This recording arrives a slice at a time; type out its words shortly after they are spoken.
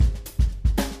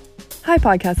Hi,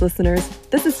 podcast listeners.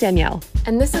 This is Danielle.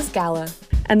 And this is Gala.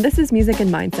 And this is Music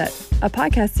and Mindset, a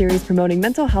podcast series promoting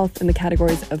mental health in the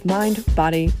categories of mind,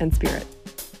 body, and spirit.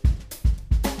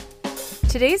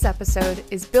 Today's episode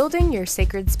is Building Your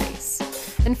Sacred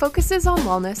Space and focuses on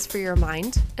wellness for your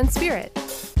mind and spirit.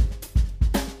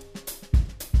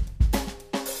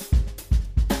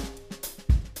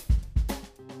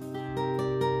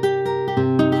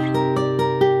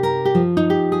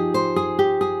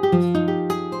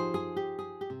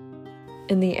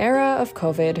 In the era of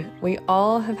COVID, we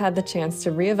all have had the chance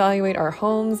to reevaluate our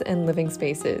homes and living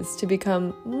spaces to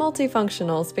become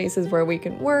multifunctional spaces where we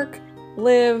can work,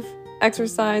 live,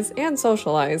 exercise, and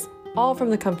socialize, all from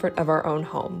the comfort of our own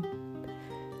home.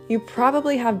 You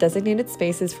probably have designated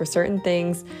spaces for certain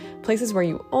things, places where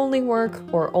you only work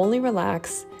or only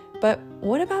relax, but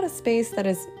what about a space that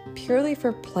is purely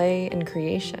for play and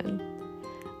creation?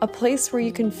 A place where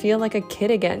you can feel like a kid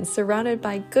again, surrounded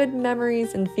by good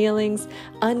memories and feelings,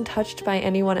 untouched by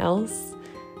anyone else.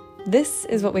 This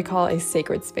is what we call a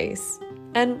sacred space,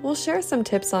 and we'll share some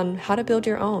tips on how to build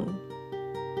your own.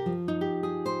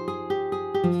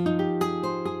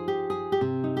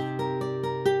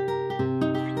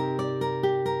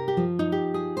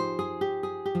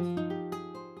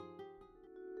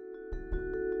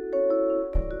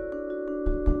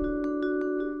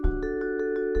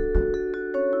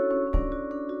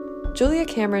 Julia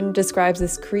Cameron describes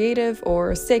this creative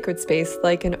or sacred space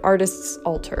like an artist's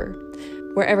altar,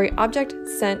 where every object,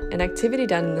 scent, and activity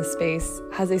done in the space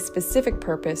has a specific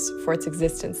purpose for its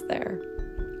existence there.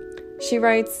 She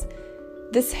writes,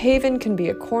 "This haven can be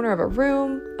a corner of a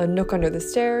room, a nook under the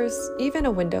stairs, even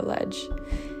a window ledge.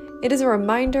 It is a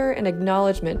reminder and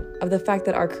acknowledgement of the fact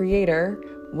that our Creator,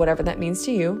 whatever that means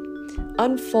to you,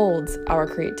 unfolds our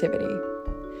creativity.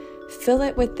 Fill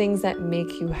it with things that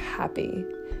make you happy.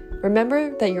 Remember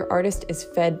that your artist is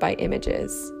fed by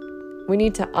images. We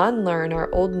need to unlearn our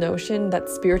old notion that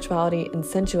spirituality and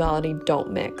sensuality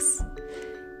don't mix.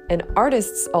 An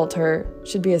artist's altar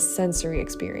should be a sensory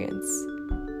experience.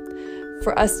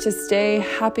 For us to stay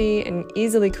happy and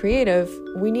easily creative,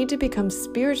 we need to become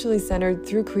spiritually centered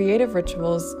through creative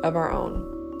rituals of our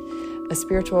own. A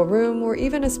spiritual room or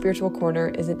even a spiritual corner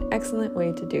is an excellent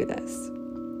way to do this."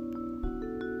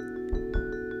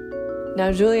 Now,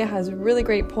 Julia has really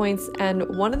great points, and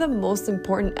one of the most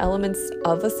important elements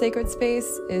of a sacred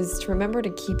space is to remember to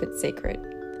keep it sacred.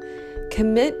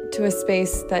 Commit to a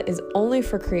space that is only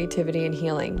for creativity and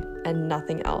healing and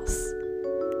nothing else.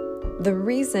 The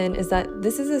reason is that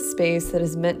this is a space that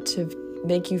is meant to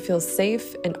make you feel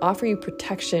safe and offer you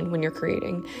protection when you're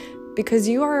creating, because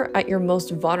you are at your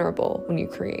most vulnerable when you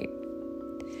create.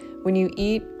 When you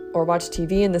eat or watch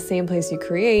TV in the same place you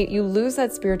create, you lose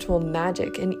that spiritual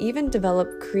magic and even develop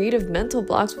creative mental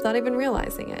blocks without even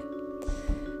realizing it.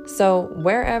 So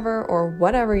wherever or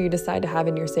whatever you decide to have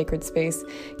in your sacred space,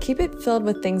 keep it filled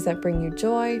with things that bring you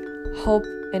joy, hope,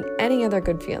 and any other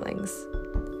good feelings.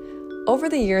 Over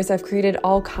the years, I've created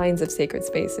all kinds of sacred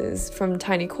spaces, from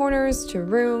tiny corners to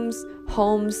rooms,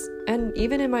 homes, and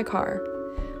even in my car.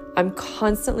 I'm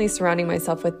constantly surrounding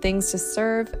myself with things to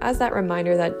serve as that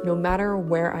reminder that no matter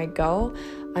where I go,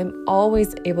 I'm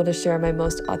always able to share my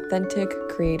most authentic,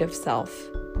 creative self.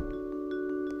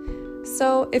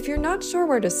 So if you're not sure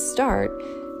where to start,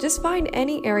 just find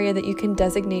any area that you can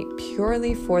designate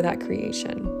purely for that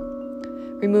creation.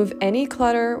 Remove any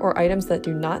clutter or items that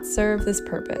do not serve this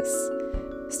purpose.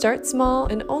 Start small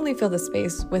and only fill the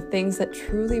space with things that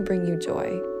truly bring you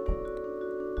joy.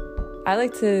 I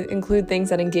like to include things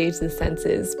that engage the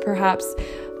senses, perhaps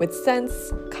with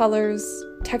scents, colors,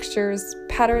 textures,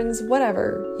 patterns,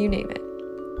 whatever, you name it.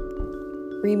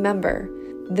 Remember,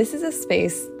 this is a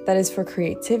space that is for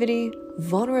creativity,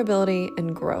 vulnerability,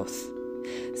 and growth.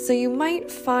 So you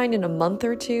might find in a month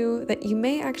or two that you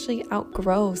may actually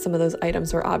outgrow some of those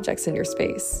items or objects in your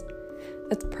space.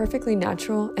 That's perfectly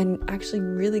natural and actually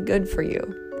really good for you.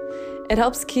 It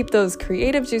helps keep those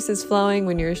creative juices flowing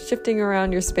when you're shifting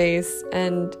around your space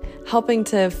and helping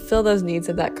to fill those needs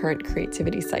of that current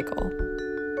creativity cycle.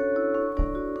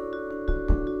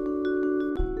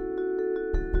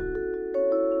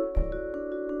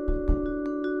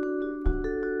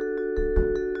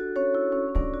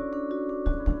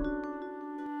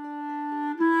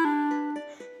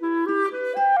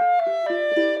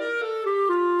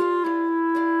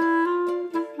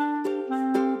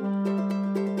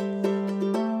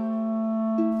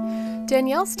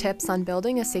 Danielle's tips on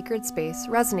building a sacred space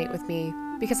resonate with me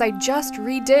because I just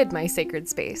redid my sacred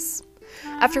space.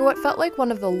 After what felt like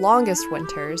one of the longest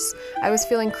winters, I was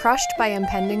feeling crushed by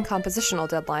impending compositional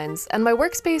deadlines, and my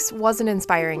workspace wasn't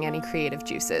inspiring any creative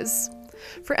juices.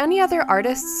 For any other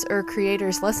artists or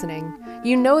creators listening,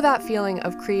 you know that feeling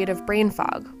of creative brain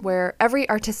fog, where every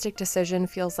artistic decision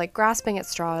feels like grasping at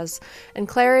straws and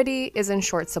clarity is in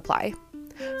short supply.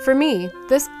 For me,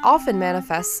 this often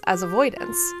manifests as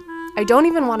avoidance. I don't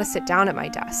even want to sit down at my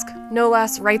desk, no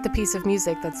less write the piece of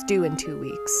music that's due in 2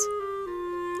 weeks.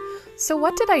 So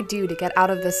what did I do to get out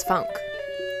of this funk?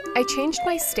 I changed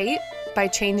my state by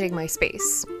changing my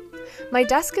space. My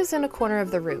desk is in a corner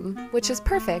of the room, which is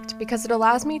perfect because it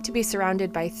allows me to be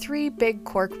surrounded by 3 big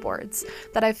cork boards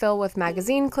that I fill with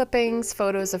magazine clippings,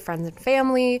 photos of friends and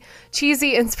family,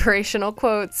 cheesy inspirational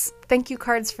quotes, thank you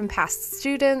cards from past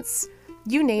students.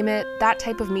 You name it, that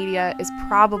type of media is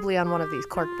probably on one of these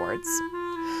cork boards.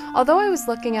 Although I was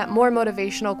looking at more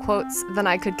motivational quotes than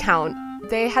I could count,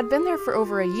 they had been there for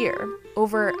over a year,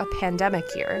 over a pandemic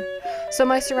year, so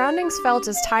my surroundings felt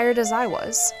as tired as I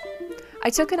was. I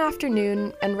took an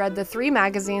afternoon and read the 3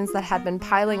 magazines that had been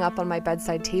piling up on my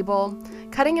bedside table,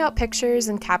 cutting out pictures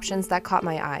and captions that caught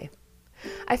my eye.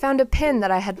 I found a pin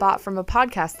that I had bought from a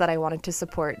podcast that I wanted to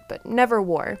support but never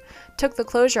wore, took the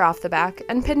closure off the back,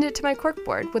 and pinned it to my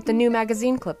corkboard with the new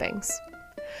magazine clippings.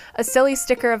 A silly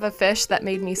sticker of a fish that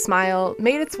made me smile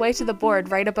made its way to the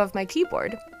board right above my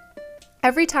keyboard.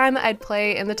 Every time I'd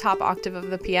play in the top octave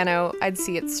of the piano, I'd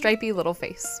see its stripy little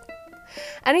face.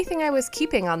 Anything I was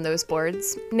keeping on those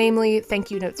boards, namely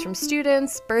thank you notes from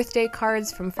students, birthday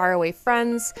cards from faraway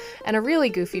friends, and a really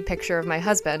goofy picture of my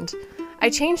husband, I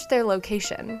changed their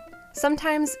location.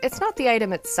 Sometimes it's not the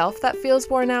item itself that feels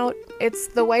worn out, it's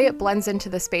the way it blends into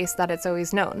the space that it's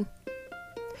always known.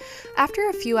 After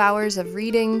a few hours of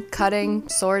reading, cutting,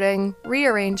 sorting,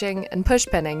 rearranging, and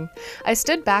push-pinning, I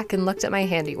stood back and looked at my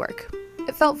handiwork.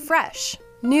 It felt fresh,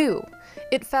 new.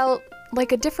 It felt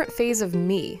like a different phase of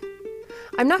me.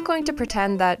 I'm not going to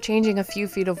pretend that changing a few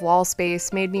feet of wall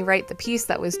space made me write the piece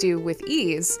that was due with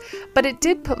ease, but it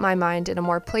did put my mind in a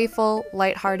more playful,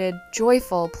 lighthearted,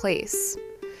 joyful place.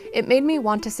 It made me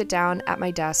want to sit down at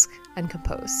my desk and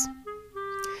compose.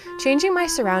 Changing my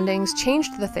surroundings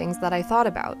changed the things that I thought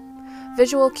about.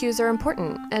 Visual cues are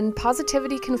important, and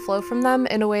positivity can flow from them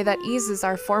in a way that eases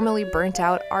our formerly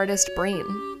burnt-out artist brain.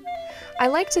 I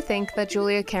like to think that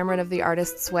Julia Cameron of The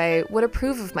Artist's Way would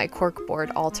approve of my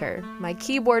corkboard altar, my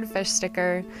keyboard fish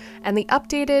sticker, and the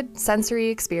updated sensory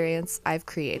experience I've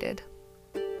created.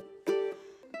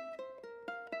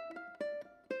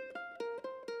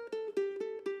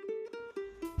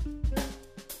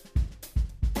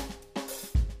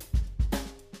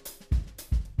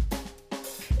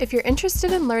 If you're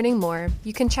interested in learning more,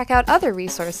 you can check out other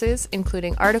resources,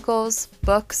 including articles,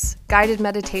 books, guided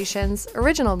meditations,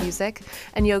 original music,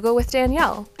 and yoga with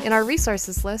Danielle in our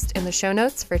resources list in the show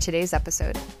notes for today's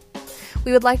episode.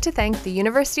 We would like to thank the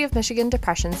University of Michigan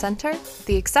Depression Center,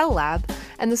 the Excel Lab,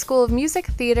 and the School of Music,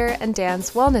 Theater, and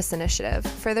Dance Wellness Initiative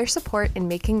for their support in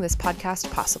making this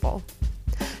podcast possible.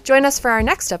 Join us for our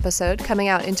next episode coming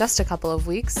out in just a couple of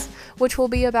weeks, which will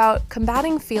be about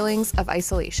combating feelings of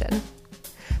isolation.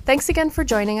 Thanks again for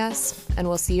joining us, and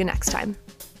we'll see you next time.